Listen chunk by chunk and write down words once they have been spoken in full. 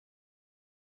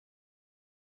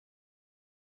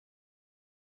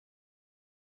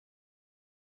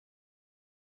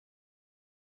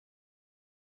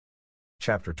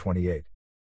Chapter 28.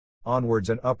 Onwards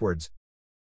and upwards.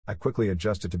 I quickly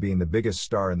adjusted to being the biggest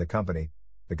star in the company,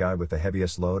 the guy with the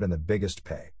heaviest load and the biggest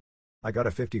pay. I got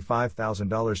a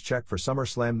 $55,000 check for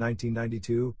SummerSlam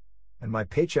 1992, and my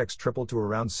paychecks tripled to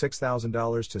around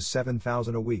 $6,000 to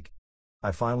 $7,000 a week.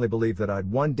 I finally believed that I'd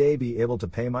one day be able to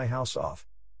pay my house off,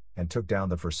 and took down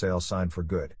the for sale sign for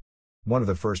good. One of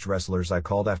the first wrestlers I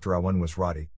called after I won was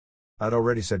Roddy. I'd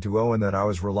already said to Owen that I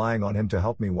was relying on him to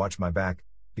help me watch my back,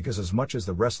 because as much as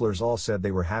the wrestlers all said they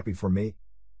were happy for me,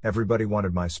 everybody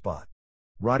wanted my spot.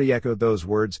 Roddy echoed those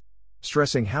words,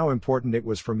 stressing how important it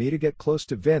was for me to get close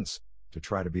to Vince, to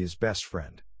try to be his best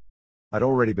friend. I'd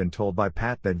already been told by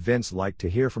Pat that Vince liked to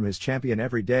hear from his champion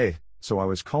every day, so I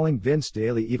was calling Vince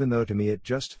daily even though to me it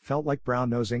just felt like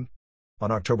brown-nosing.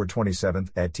 On October 27th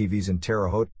at TV's in Terre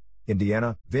Haute,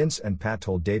 Indiana, Vince and Pat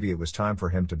told Davey it was time for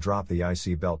him to drop the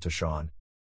IC belt to Shawn.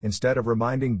 Instead of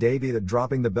reminding Davey that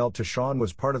dropping the belt to Shawn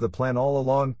was part of the plan all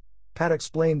along, Pat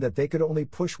explained that they could only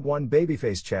push one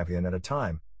babyface champion at a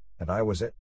time, and I was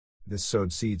it. This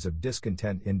sowed seeds of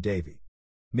discontent in Davey.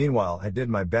 Meanwhile, I did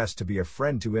my best to be a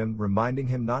friend to him, reminding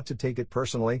him not to take it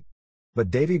personally.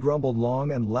 But Davey grumbled long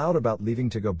and loud about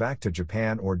leaving to go back to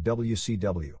Japan or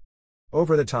WCW.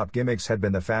 Over-the-top gimmicks had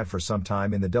been the fad for some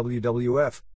time in the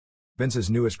WWF. Vince's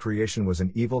newest creation was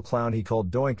an evil clown he called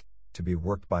Doink, to be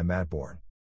worked by Matt Bourne.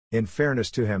 In fairness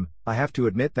to him, I have to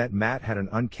admit that Matt had an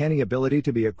uncanny ability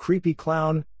to be a creepy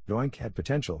clown. Doink had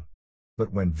potential.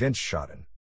 But when Vince shot an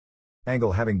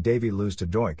angle having Davey lose to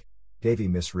Doink, Davey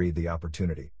misread the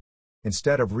opportunity.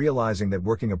 Instead of realizing that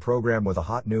working a program with a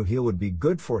hot new heel would be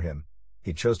good for him,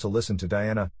 he chose to listen to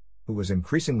Diana, who was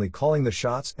increasingly calling the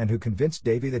shots and who convinced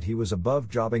Davey that he was above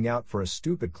jobbing out for a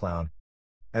stupid clown.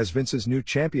 As Vince's new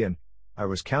champion, I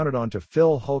was counted on to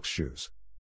fill Hulk's shoes.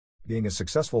 Being a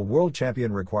successful world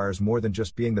champion requires more than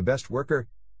just being the best worker,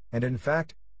 and in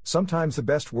fact, sometimes the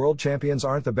best world champions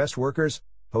aren't the best workers,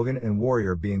 Hogan and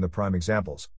Warrior being the prime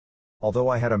examples. Although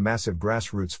I had a massive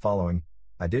grassroots following,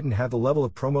 I didn't have the level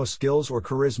of promo skills or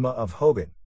charisma of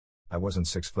Hogan. I wasn't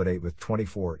 6'8" with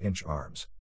 24-inch arms.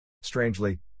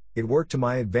 Strangely, it worked to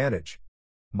my advantage.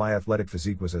 My athletic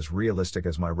physique was as realistic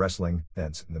as my wrestling,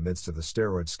 Vince, in the midst of the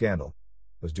steroid scandal,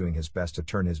 was doing his best to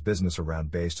turn his business around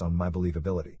based on my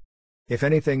believability. If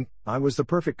anything, I was the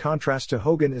perfect contrast to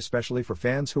Hogan, especially for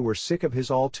fans who were sick of his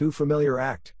all-too-familiar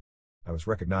act. I was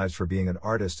recognized for being an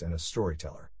artist and a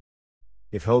storyteller.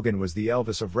 If Hogan was the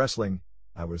Elvis of wrestling,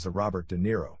 I was the Robert De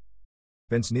Niro.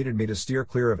 Vince needed me to steer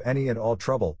clear of any and all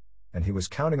trouble, and he was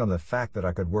counting on the fact that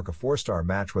I could work a 4-star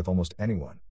match with almost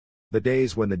anyone. The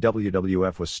days when the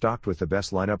WWF was stocked with the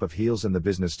best lineup of heels in the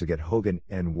business to get Hogan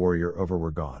and Warrior over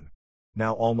were gone.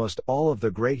 Now almost all of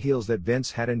the great heels that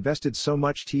Vince had invested so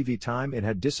much TV time in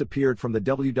had disappeared from the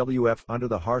WWF under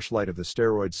the harsh light of the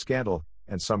steroid scandal,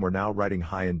 and some were now riding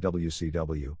high in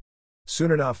WCW.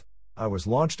 Soon enough, I was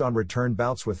launched on return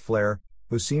bouts with Flair,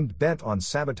 who seemed bent on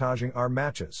sabotaging our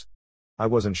matches. I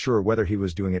wasn't sure whether he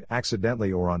was doing it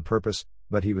accidentally or on purpose,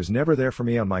 but he was never there for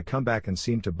me on my comeback and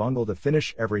seemed to bungle the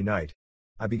finish every night.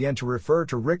 I began to refer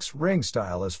to Rick's ring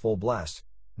style as full blast,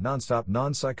 non-stop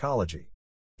non-psychology.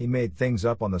 He made things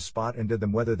up on the spot and did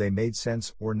them whether they made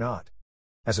sense or not.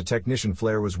 As a technician,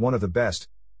 Flair was one of the best,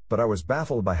 but I was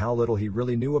baffled by how little he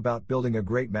really knew about building a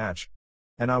great match.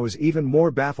 And I was even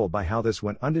more baffled by how this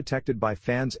went undetected by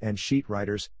fans and sheet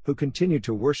writers, who continued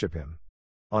to worship him.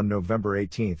 On November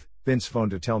 18th, Vince phoned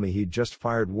to tell me he'd just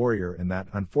fired Warrior and that,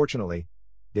 unfortunately,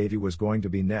 Davey was going to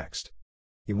be next.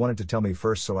 He wanted to tell me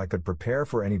first so I could prepare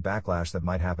for any backlash that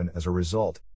might happen as a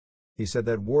result. He said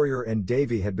that Warrior and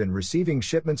Davey had been receiving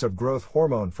shipments of growth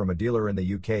hormone from a dealer in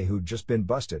the UK who'd just been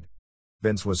busted.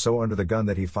 Vince was so under the gun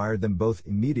that he fired them both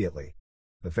immediately.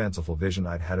 The fanciful vision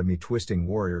I'd had of me twisting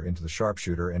Warrior into the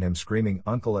sharpshooter and him screaming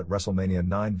 "Uncle" at WrestleMania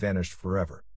 9 vanished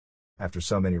forever. After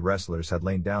so many wrestlers had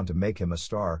lain down to make him a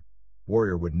star,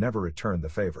 Warrior would never return the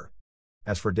favor.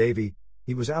 As for Davey,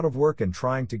 he was out of work and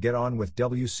trying to get on with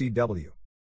WCW.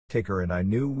 Taker and I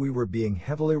knew we were being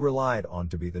heavily relied on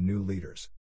to be the new leaders.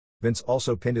 Vince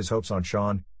also pinned his hopes on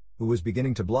Shawn, who was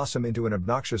beginning to blossom into an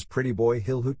obnoxious pretty boy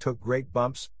heel who took great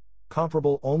bumps,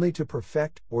 comparable only to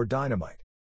Perfect or Dynamite.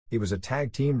 He was a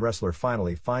tag team wrestler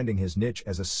finally finding his niche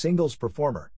as a singles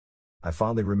performer. I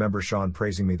fondly remember Shawn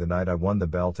praising me the night I won the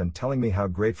belt and telling me how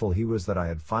grateful he was that I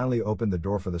had finally opened the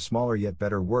door for the smaller yet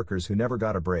better workers who never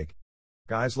got a break.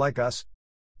 Guys like us.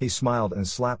 He smiled and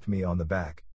slapped me on the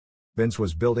back. Vince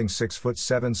was building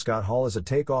 6'7" Scott Hall as a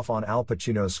takeoff on Al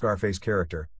Pacino's Scarface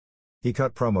character. He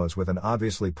cut promos with an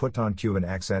obviously put-on Cuban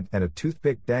accent and a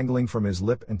toothpick dangling from his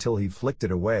lip until he flicked it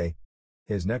away.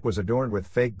 His neck was adorned with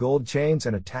fake gold chains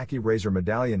and a tacky razor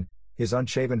medallion. His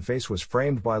unshaven face was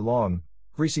framed by long,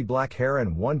 greasy black hair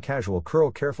and one casual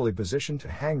curl carefully positioned to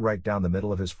hang right down the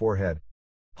middle of his forehead.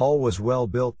 Hull was well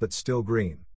built but still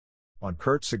green. On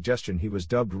Kurt's suggestion he was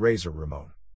dubbed Razor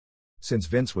Ramon. Since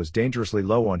Vince was dangerously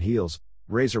low on heels,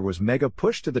 Razor was mega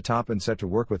pushed to the top and set to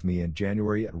work with me in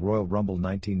January at Royal Rumble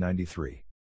 1993.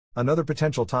 Another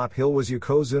potential top heel was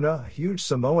Yokozuna, a huge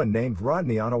Samoan named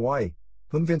Rodney Onawai,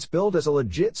 whom Vince billed as a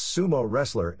legit sumo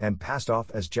wrestler and passed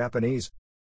off as Japanese.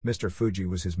 Mr. Fuji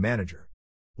was his manager.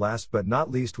 Last but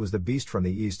not least was the Beast from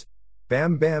the East,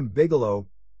 Bam Bam Bigelow,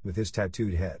 with his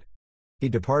tattooed head. He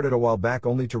departed a while back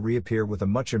only to reappear with a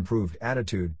much improved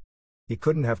attitude. He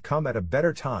couldn't have come at a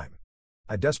better time.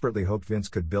 I desperately hoped Vince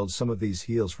could build some of these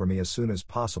heels for me as soon as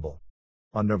possible.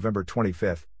 On November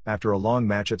 25th, after a long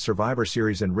match at Survivor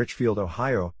Series in Richfield,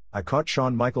 Ohio, I caught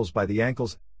Shawn Michaels by the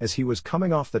ankles as he was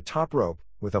coming off the top rope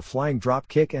with a flying drop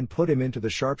kick and put him into the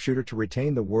sharpshooter to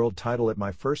retain the world title at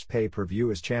my first pay-per-view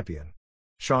as champion.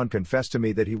 Shawn confessed to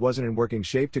me that he wasn't in working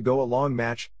shape to go a long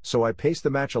match, so I paced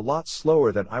the match a lot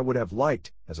slower than I would have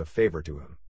liked, as a favor to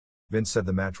him. Vince said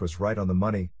the match was right on the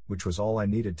money, which was all I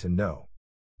needed to know.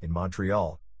 In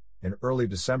Montreal, in early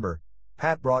December,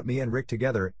 Pat brought me and Rick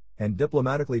together and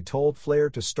diplomatically told Flair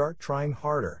to start trying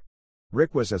harder.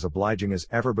 Rick was as obliging as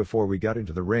ever before we got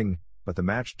into the ring, but the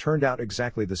match turned out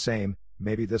exactly the same.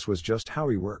 Maybe this was just how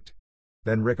he worked.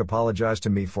 Then Rick apologized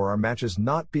to me for our matches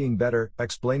not being better,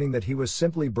 explaining that he was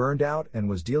simply burned out and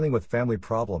was dealing with family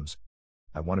problems.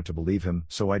 I wanted to believe him,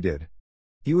 so I did.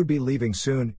 He would be leaving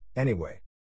soon, anyway.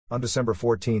 On December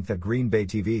 14th at Green Bay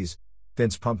TV's,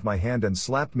 Vince pumped my hand and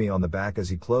slapped me on the back as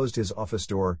he closed his office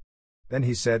door. Then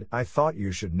he said, "I thought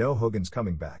you should know Hogan's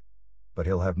coming back. But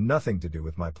he'll have nothing to do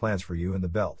with my plans for you and the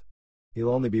belt. He'll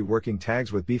only be working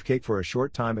tags with Beefcake for a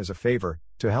short time as a favor,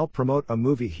 to help promote a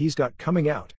movie he's got coming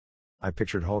out." I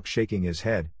pictured Hulk shaking his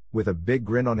head, with a big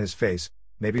grin on his face,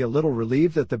 maybe a little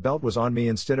relieved that the belt was on me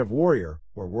instead of Warrior,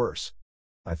 or worse.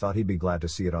 I thought he'd be glad to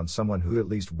see it on someone who at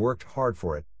least worked hard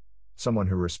for it, someone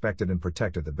who respected and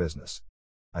protected the business.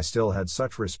 I still had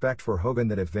such respect for Hogan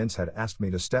that if Vince had asked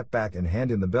me to step back and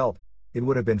hand him the belt, it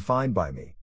would have been fine by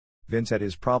me. Vince had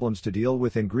his problems to deal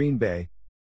with in Green Bay.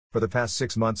 For the past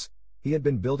 6 months, he had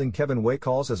been building Kevin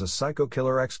Waycalls as a psycho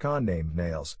killer ex-con named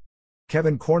Nails.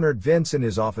 Kevin cornered Vince in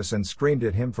his office and screamed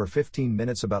at him for 15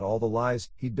 minutes about all the lies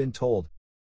he'd been told.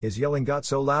 His yelling got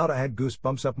so loud I had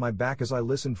goosebumps up my back as I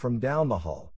listened from down the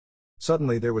hall.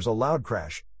 Suddenly there was a loud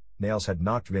crash. Nails had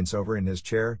knocked Vince over in his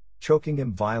chair, choking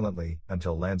him violently,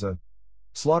 until Lanza,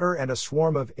 Slaughter and a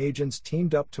swarm of agents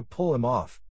teamed up to pull him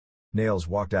off. Nails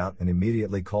walked out and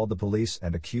immediately called the police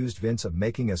and accused Vince of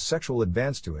making a sexual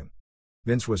advance to him.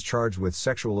 Vince was charged with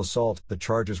sexual assault. The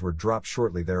charges were dropped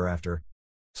shortly thereafter.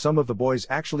 Some of the boys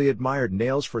actually admired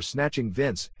Nails for snatching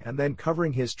Vince and then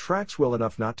covering his tracks well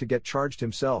enough not to get charged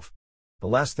himself. The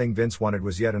last thing Vince wanted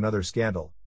was yet another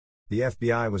scandal. The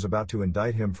FBI was about to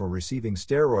indict him for receiving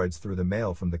steroids through the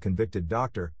mail from the convicted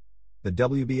doctor. The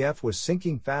WBF was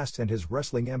sinking fast and his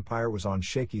wrestling empire was on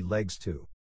shaky legs too.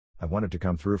 I wanted to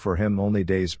come through for him. Only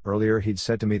days earlier he'd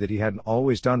said to me that he hadn't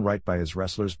always done right by his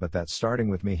wrestlers, but that starting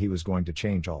with me he was going to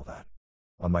change all that.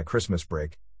 On my Christmas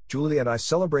break, Julie and I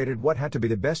celebrated what had to be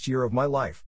the best year of my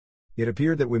life. It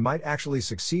appeared that we might actually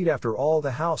succeed after all.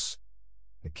 The house,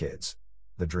 the kids,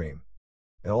 the dream.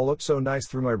 It all looked so nice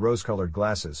through my rose-colored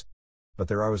glasses. But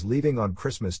there I was leaving on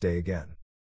Christmas Day again.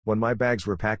 When my bags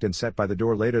were packed and set by the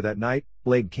door later that night,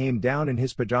 Blake came down in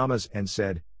his pajamas and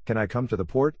said, "Can I come to the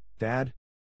port, Dad?"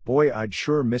 Boy, I'd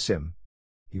sure miss him.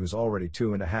 He was already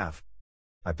 2.5.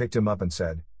 I picked him up and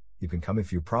said, "You can come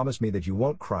if you promise me that you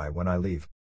won't cry when I leave."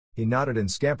 He nodded and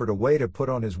scampered away to put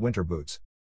on his winter boots.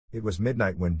 It was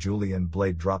midnight when Julie and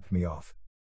Blade dropped me off.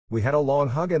 We had a long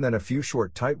hug and then a few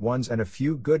short tight ones and a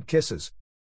few good kisses.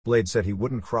 Blade said he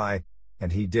wouldn't cry,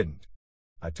 and he didn't.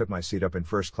 I took my seat up in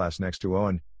first class next to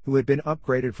Owen, who had been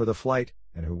upgraded for the flight,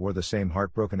 and who wore the same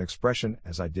heartbroken expression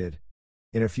as I did.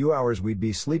 In a few hours we'd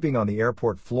be sleeping on the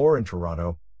airport floor in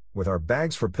Toronto, with our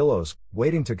bags for pillows,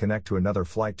 waiting to connect to another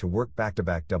flight to work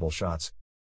back-to-back double shots.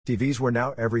 TVs were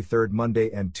now every third Monday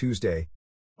and Tuesday.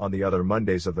 On the other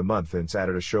Mondays of the month Vince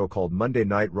added a show called Monday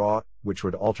Night Raw, which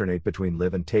would alternate between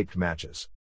live and taped matches.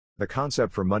 The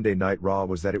concept for Monday Night Raw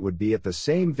was that it would be at the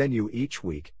same venue each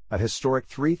week, a historic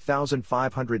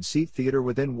 3,500-seat theater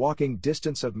within walking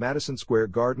distance of Madison Square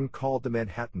Garden called the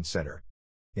Manhattan Center.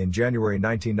 In January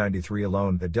 1993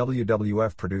 alone, the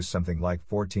WWF produced something like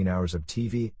 14 hours of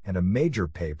TV and a major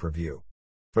pay-per-view.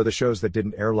 For the shows that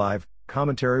didn't air live,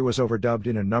 commentary was overdubbed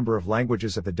in a number of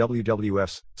languages at the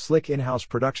WWF's slick in-house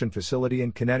production facility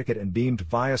in Connecticut and beamed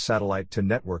via satellite to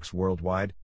networks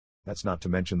worldwide. That's not to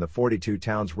mention the 42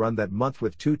 towns run that month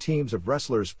with 2 teams of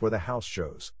wrestlers for the house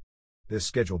shows. This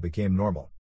schedule became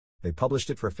normal. They published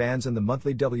it for fans in the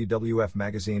monthly WWF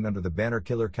magazine under the banner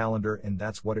Killer Calendar, and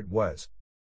that's what it was.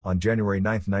 On January 9,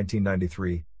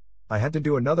 1993, I had to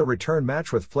do another return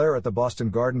match with Flair at the Boston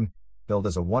Garden, billed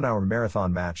as a 1-hour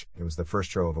marathon match. It was the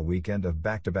first show of a weekend of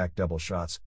back-to-back double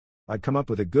shots. I'd come up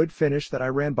with a good finish that I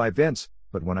ran by Vince,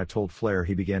 but when I told Flair,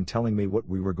 he began telling me what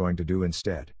we were going to do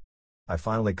instead. I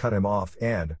finally cut him off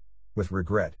and, with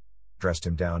regret, dressed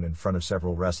him down in front of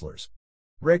several wrestlers.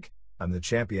 "Rick, I'm the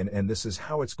champion and this is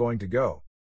how it's going to go."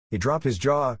 He dropped his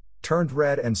jaw, turned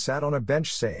red and sat on a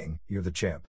bench saying, "You're the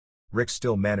champ." Rick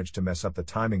still managed to mess up the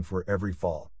timing for every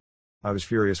fall. I was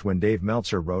furious when Dave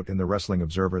Meltzer wrote in the Wrestling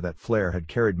Observer that Flair had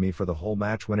carried me for the whole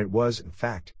match when it was, in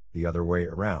fact, the other way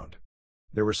around.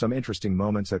 There were some interesting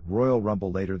moments at Royal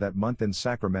Rumble later that month in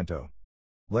Sacramento.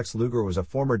 Lex Luger was a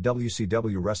former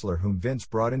WCW wrestler whom Vince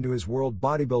brought into his World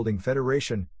Bodybuilding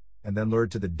Federation, and then lured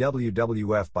to the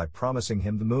WWF by promising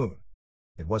him the moon.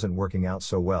 It wasn't working out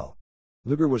so well.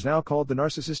 Luger was now called the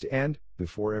Narcissist and,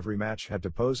 before every match, had to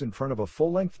pose in front of a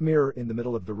full-length mirror in the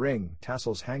middle of the ring,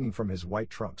 tassels hanging from his white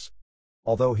trunks.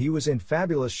 Although he was in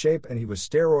fabulous shape and he was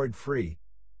steroid-free,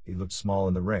 he looked small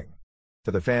in the ring.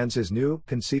 To the fans, his new,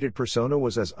 conceited persona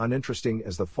was as uninteresting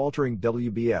as the faltering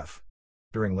WBF.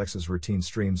 During Lex's routine,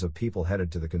 streams of people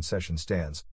headed to the concession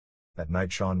stands. That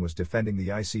night Shawn was defending the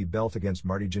IC belt against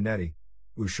Marty Jannetty,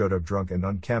 who showed up drunk and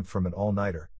unkempt from an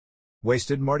all-nighter.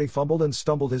 Wasted, Marty fumbled and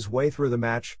stumbled his way through the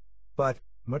match, but,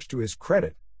 much to his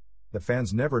credit, the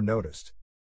fans never noticed.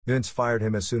 Vince fired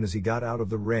him as soon as he got out of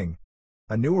the ring.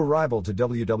 A new arrival to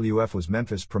WWF was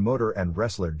Memphis promoter and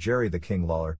wrestler Jerry the King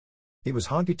Lawler. He was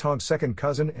Honky Tonk's second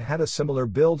cousin and had a similar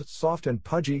build, soft and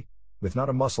pudgy, with not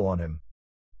a muscle on him.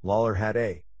 Lawler had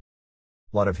a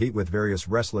lot of heat with various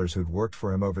wrestlers who'd worked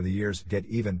for him over the years. Get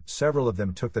even, several of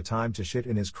them took the time to shit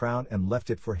in his crown and left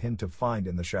it for him to find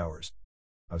in the showers.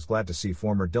 I was glad to see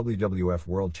former WWF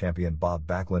World Champion Bob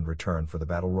Backlund return for the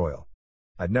Battle Royal.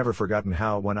 I'd never forgotten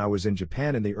how, when I was in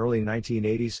Japan in the early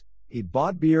 1980s, he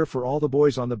bought beer for all the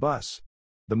boys on the bus.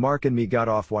 The Mark and me got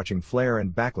off watching Flair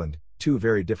and Backlund, two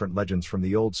very different legends from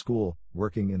the old school,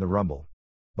 working in the Rumble.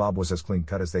 Bob was as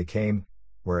clean-cut as they came,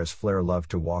 whereas Flair loved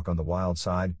to walk on the wild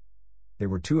side. They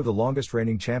were two of the longest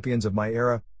reigning champions of my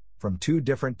era, from two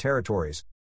different territories.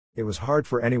 It was hard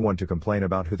for anyone to complain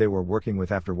about who they were working with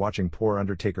after watching poor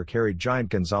Undertaker carry Giant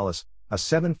Gonzalez, a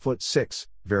 7'6",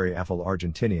 very affable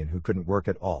Argentinian who couldn't work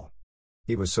at all.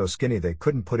 He was so skinny they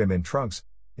couldn't put him in trunks.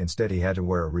 Instead, he had to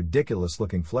wear a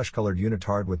ridiculous-looking flesh-colored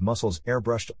unitard with muscles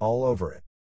airbrushed all over it.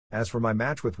 As for my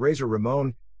match with Razor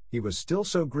Ramon, he was still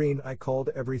so green I called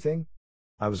everything.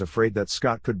 I was afraid that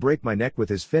Scott could break my neck with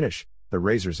his finish, the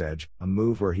Razor's Edge, a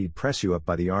move where he'd press you up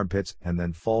by the armpits and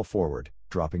then fall forward,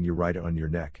 dropping you right on your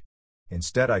neck.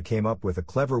 Instead, I came up with a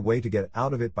clever way to get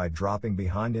out of it by dropping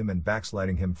behind him and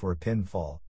backsliding him for a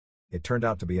pinfall. It turned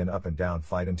out to be an up-and-down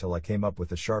fight until I came up with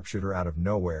the sharpshooter out of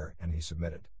nowhere and he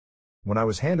submitted. When I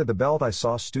was handed the belt, I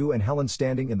saw Stu and Helen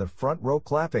standing in the front row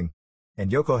clapping.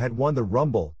 And Yoko had won the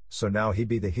Rumble, so now he'd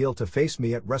be the heel to face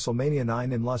me at WrestleMania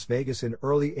 9 in Las Vegas in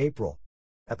early April.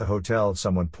 At the hotel,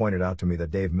 someone pointed out to me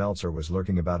that Dave Meltzer was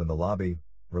lurking about in the lobby,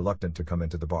 reluctant to come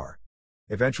into the bar.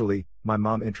 Eventually, my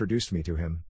mom introduced me to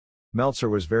him. Meltzer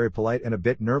was very polite and a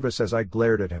bit nervous as I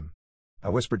glared at him. I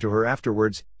whispered to her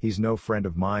afterwards, "He's no friend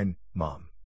of mine, Mom."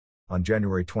 On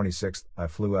January 26th, I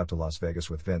flew out to Las Vegas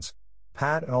with Vince,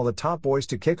 Pat and all the top boys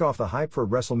to kick off the hype for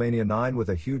WrestleMania 9 with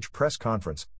a huge press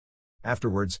conference.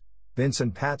 Afterwards, Vince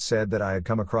and Pat said that I had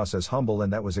come across as humble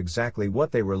and that was exactly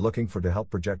what they were looking for to help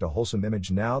project a wholesome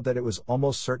image now that it was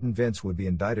almost certain Vince would be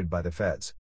indicted by the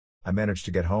feds. I managed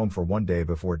to get home for one day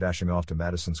before dashing off to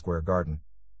Madison Square Garden,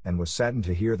 and was saddened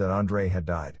to hear that Andre had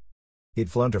died.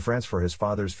 He'd flown to France for his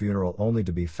father's funeral only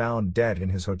to be found dead in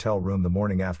his hotel room the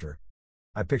morning after.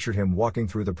 I pictured him walking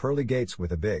through the pearly gates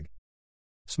with a big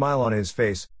smile on his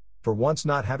face, for once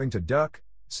not having to duck,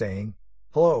 saying,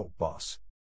 "Hello, boss."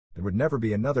 There would never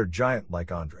be another giant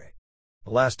like Andre.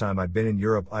 The last time I'd been in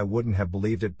Europe, I wouldn't have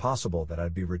believed it possible that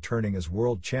I'd be returning as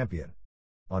world champion.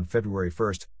 On February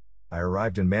 1st, I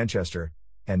arrived in Manchester,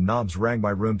 and Knobs rang my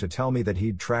room to tell me that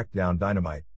he'd tracked down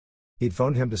Dynamite. He'd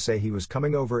phoned him to say he was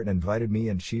coming over and invited me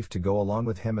and Chief to go along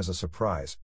with him as a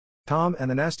surprise. Tom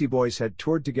and the Nasty Boys had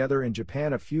toured together in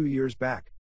Japan a few years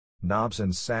back. Knobs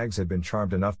and Sags had been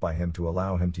charmed enough by him to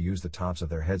allow him to use the tops of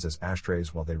their heads as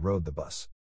ashtrays while they rode the bus.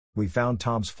 We found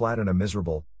Tom's flat in a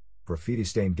miserable,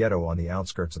 graffiti-stained ghetto on the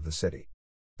outskirts of the city.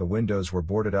 The windows were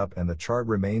boarded up and the charred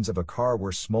remains of a car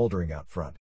were smoldering out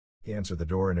front. He answered the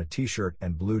door in a t-shirt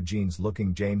and blue jeans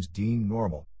looking James Dean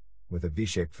normal, with a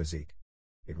V-shaped physique.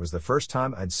 It was the first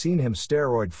time I'd seen him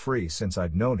steroid-free since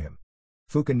I'd known him.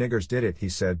 "Fucking niggers did it," he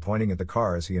said, pointing at the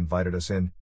car as he invited us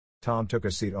in. Tom took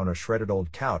a seat on a shredded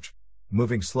old couch,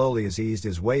 moving slowly as he eased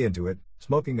his way into it,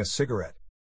 smoking a cigarette.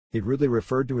 He rudely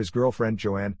referred to his girlfriend,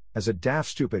 Joanne, as a daft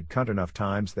stupid cunt enough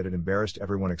times that it embarrassed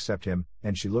everyone except him,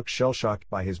 and she looked shell-shocked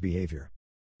by his behavior.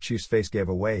 Chief's face gave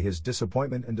away his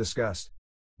disappointment and disgust.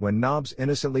 When Knobs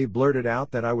innocently blurted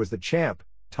out that I was the champ,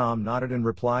 Tom nodded and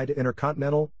replied,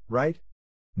 "Intercontinental, right?"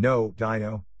 "No,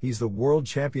 Dino, he's the world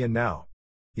champion now.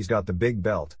 He's got the big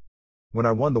belt." When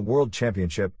I won the world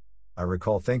championship, I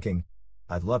recall thinking,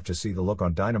 I'd love to see the look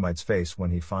on Dynamite's face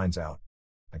when he finds out.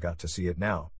 I got to see it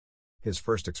now. His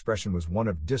first expression was one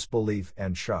of disbelief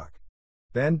and shock.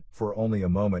 Then, for only a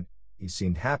moment, he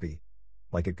seemed happy,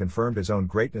 like it confirmed his own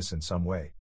greatness in some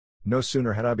way. No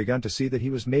sooner had I begun to see that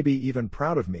he was maybe even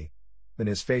proud of me, than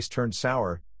his face turned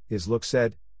sour, his look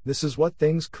said, "This is what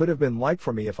things could have been like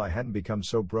for me if I hadn't become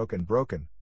so broken.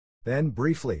 Then,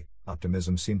 briefly,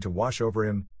 optimism seemed to wash over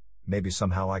him, maybe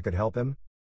somehow I could help him?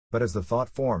 But as the thought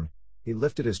formed, he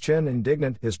lifted his chin,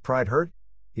 indignant, his pride hurt.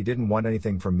 He didn't want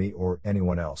anything from me or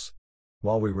anyone else.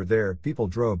 While we were there, people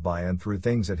drove by and threw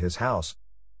things at his house,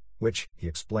 which, he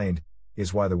explained,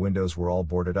 is why the windows were all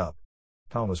boarded up.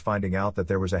 Tom was finding out that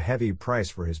there was a heavy price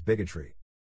for his bigotry.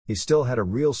 He still had a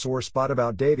real sore spot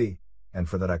about Davey, and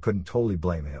for that I couldn't totally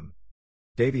blame him.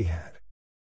 Davey had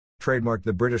trademarked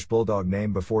the British Bulldog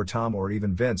name before Tom or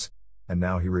even Vince, and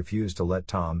now he refused to let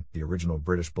Tom, the original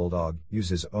British Bulldog, use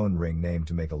his own ring name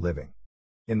to make a living.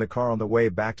 In the car on the way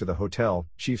back to the hotel,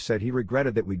 Chief said he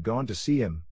regretted that we'd gone to see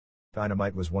him.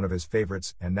 Dynamite was one of his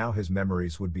favorites, and now his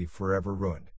memories would be forever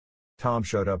ruined. Tom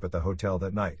showed up at the hotel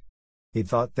that night. He'd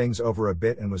thought things over a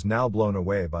bit and was now blown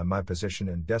away by my position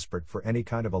and desperate for any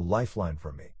kind of a lifeline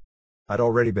from me. I'd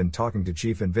already been talking to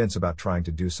Chief and Vince about trying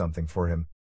to do something for him,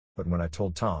 but when I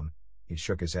told Tom, he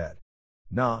shook his head.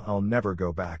 "Nah, I'll never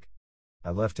go back."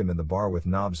 I left him in the bar with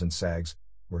Knobs and Sags,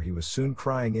 where he was soon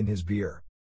crying in his beer.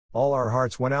 All our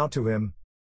hearts went out to him.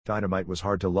 Dynamite was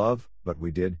hard to love, but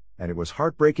we did, and it was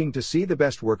heartbreaking to see the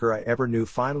best worker I ever knew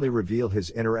finally reveal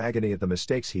his inner agony at the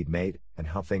mistakes he'd made and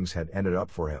how things had ended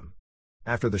up for him.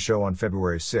 After the show on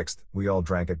February 6th, we all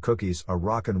drank at Cookies, a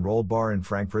rock and roll bar in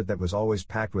Frankfurt that was always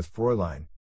packed with Fräulein.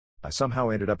 I somehow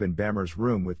ended up in Bammer's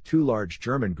room with two large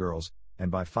German girls, and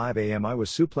by 5 a.m. I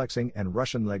was suplexing and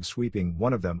Russian leg sweeping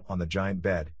one of them on the giant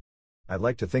bed. I'd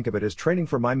like to think of it as training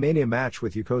for my Mania match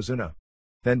with Yokozuna.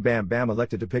 Then Bam Bam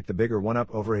elected to pick the bigger one up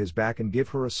over his back and give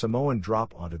her a Samoan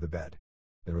drop onto the bed.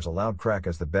 There was a loud crack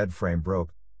as the bed frame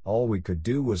broke. All we could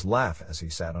do was laugh as he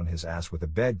sat on his ass with the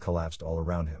bed collapsed all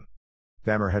around him.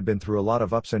 Bammer had been through a lot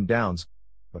of ups and downs,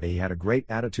 but he had a great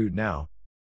attitude now.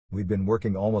 We'd been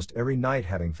working almost every night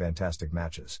having fantastic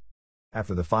matches.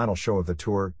 After the final show of the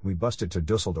tour, we busted to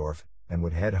Dusseldorf, and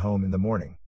would head home in the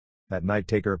morning. That night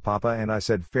Taker, Papa and I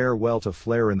said farewell to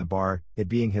Flair in the bar, it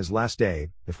being his last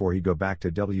day, before he'd go back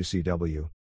to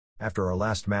WCW. After our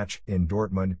last match, in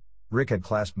Dortmund, Rick had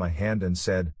clasped my hand and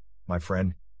said, "My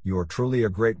friend, you're truly a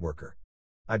great worker."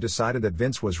 I decided that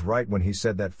Vince was right when he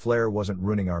said that Flair wasn't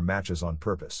ruining our matches on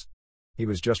purpose. He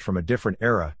was just from a different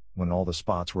era, when all the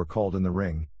spots were called in the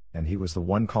ring, and he was the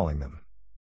one calling them.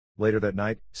 Later that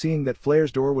night, seeing that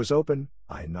Flair's door was open,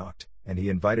 I knocked, and he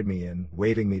invited me in,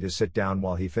 waving me to sit down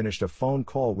while he finished a phone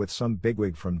call with some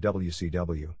bigwig from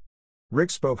WCW.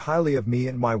 Rick spoke highly of me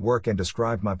and my work and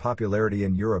described my popularity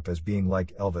in Europe as being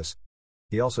like Elvis.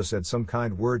 He also said some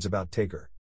kind words about Taker.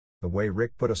 The way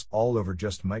Rick put us all over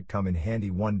just might come in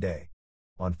handy one day.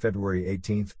 On February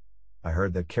 18th, I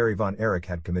heard that Kerry Von Erich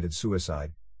had committed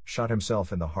suicide, shot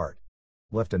himself in the heart.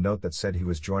 Left a note that said he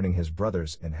was joining his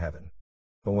brothers in heaven.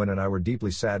 Owen and I were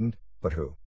deeply saddened, but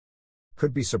who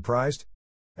could be surprised?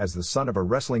 As the son of a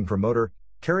wrestling promoter,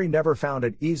 Kerry never found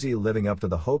it easy living up to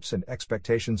the hopes and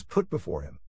expectations put before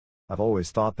him. I've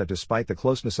always thought that despite the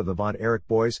closeness of the Von Erich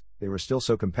boys, they were still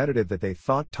so competitive that they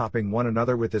thought topping one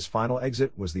another with this final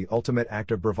exit was the ultimate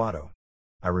act of bravado.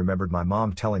 I remembered my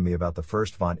mom telling me about the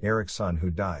first Von Erich son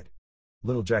who died.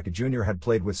 Little Jackie Jr. had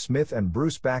played with Smith and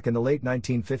Bruce back in the late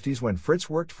 1950s when Fritz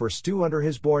worked for Stu under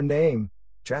his born name,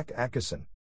 Jack Adkisson.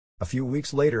 A few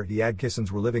weeks later, the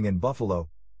Adkissons were living in Buffalo,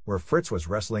 where Fritz was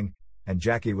wrestling, and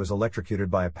Jackie was electrocuted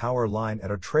by a power line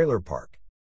at a trailer park.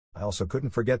 I also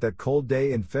couldn't forget that cold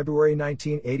day in February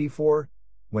 1984,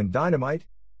 when Dynamite,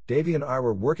 Davey and I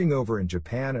were working over in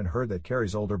Japan and heard that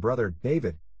Kerry's older brother,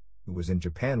 David, who was in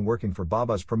Japan working for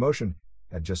Baba's promotion,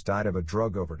 had just died of a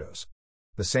drug overdose.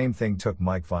 The same thing took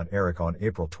Mike Von Erich on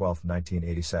April 12,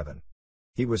 1987.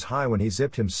 He was high when he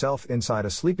zipped himself inside a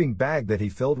sleeping bag that he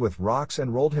filled with rocks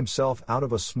and rolled himself out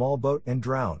of a small boat and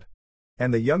drowned.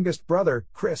 And the youngest brother,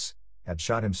 Chris, had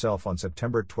shot himself on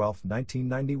September 12,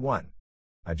 1991.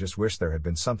 I just wish there had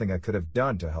been something I could have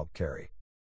done to help Carrie.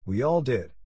 We all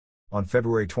did. On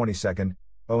February 22nd,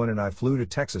 Owen and I flew to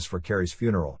Texas for Carrie's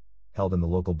funeral, held in the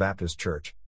local Baptist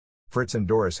church. Fritz and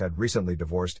Doris had recently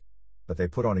divorced, but they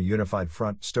put on a unified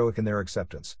front, stoic in their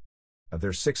acceptance. Of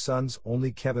their 6 sons,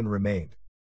 only Kevin remained.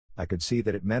 I could see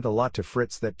that it meant a lot to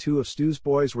Fritz that 2 of Stu's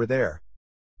boys were there.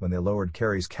 When they lowered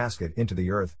Carrie's casket into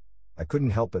the earth, I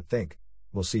couldn't help but think,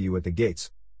 "We'll see you at the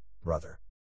gates, brother."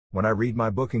 When I read my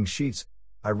booking sheets,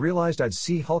 I realized I'd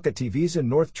see Hulk at TVs in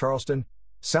North Charleston,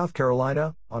 South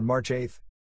Carolina, on March 8th.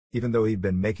 Even though he'd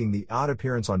been making the odd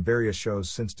appearance on various shows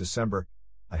since December,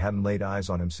 I hadn't laid eyes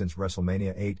on him since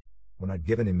WrestleMania 8, when I'd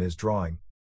given him his drawing.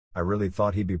 I really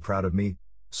thought he'd be proud of me,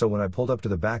 so when I pulled up to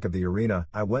the back of the arena,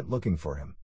 I went looking for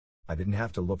him. I didn't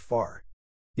have to look far.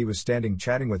 He was standing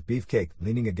chatting with Beefcake,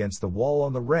 leaning against the wall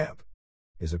on the ramp.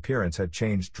 His appearance had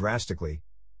changed drastically.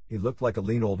 He looked like a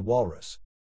lean old walrus.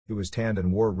 He was tanned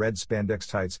and wore red spandex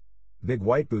tights, big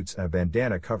white boots and a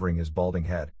bandana covering his balding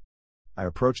head. I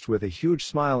approached with a huge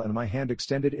smile and my hand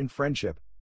extended in friendship.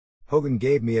 Hogan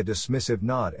gave me a dismissive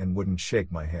nod and wouldn't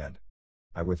shake my hand.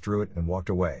 I withdrew it and walked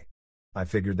away. I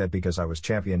figured that because I was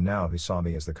champion now he saw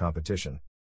me as the competition.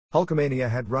 Hulkamania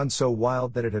had run so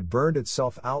wild that it had burned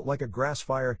itself out like a grass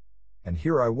fire, and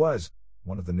here I was,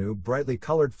 one of the new brightly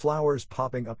colored flowers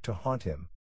popping up to haunt him.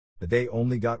 The day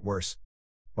only got worse.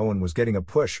 Owen was getting a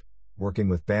push, working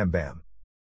with Bam Bam.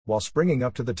 While springing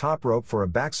up to the top rope for a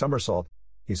back somersault,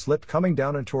 he slipped coming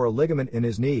down and tore a ligament in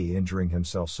his knee, injuring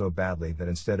himself so badly that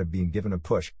instead of being given a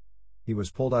push, he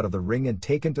was pulled out of the ring and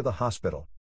taken to the hospital.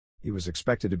 He was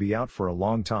expected to be out for a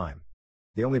long time.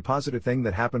 The only positive thing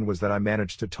that happened was that I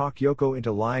managed to talk Yoko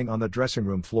into lying on the dressing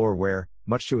room floor where,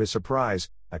 much to his surprise,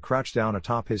 I crouched down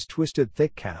atop his twisted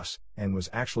thick calves and was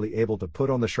actually able to put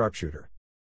on the sharpshooter.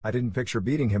 I didn't picture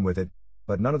beating him with it,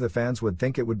 but none of the fans would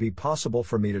think it would be possible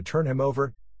for me to turn him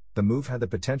over. The move had the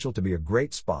potential to be a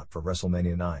great spot for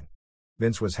WrestleMania 9.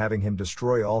 Vince was having him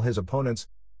destroy all his opponents,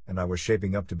 and I was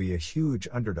shaping up to be a huge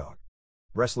underdog.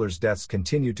 Wrestlers' deaths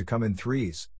continued to come in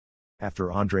threes.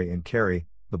 After Andre and Carrie,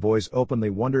 the boys openly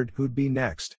wondered who'd be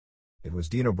next. It was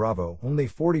Dino Bravo, only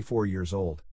 44 years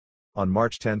old. On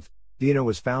March 10th, Dino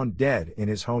was found dead in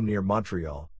his home near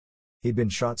Montreal. He'd been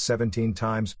shot 17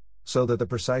 times, so that the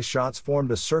precise shots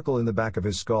formed a circle in the back of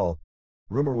his skull.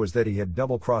 Rumor was that he had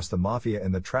double-crossed the mafia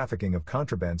in the trafficking of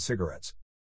contraband cigarettes.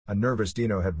 A nervous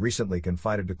Dino had recently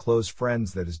confided to close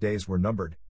friends that his days were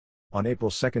numbered. On April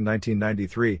 2,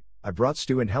 1993, I brought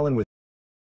Stu and Helen with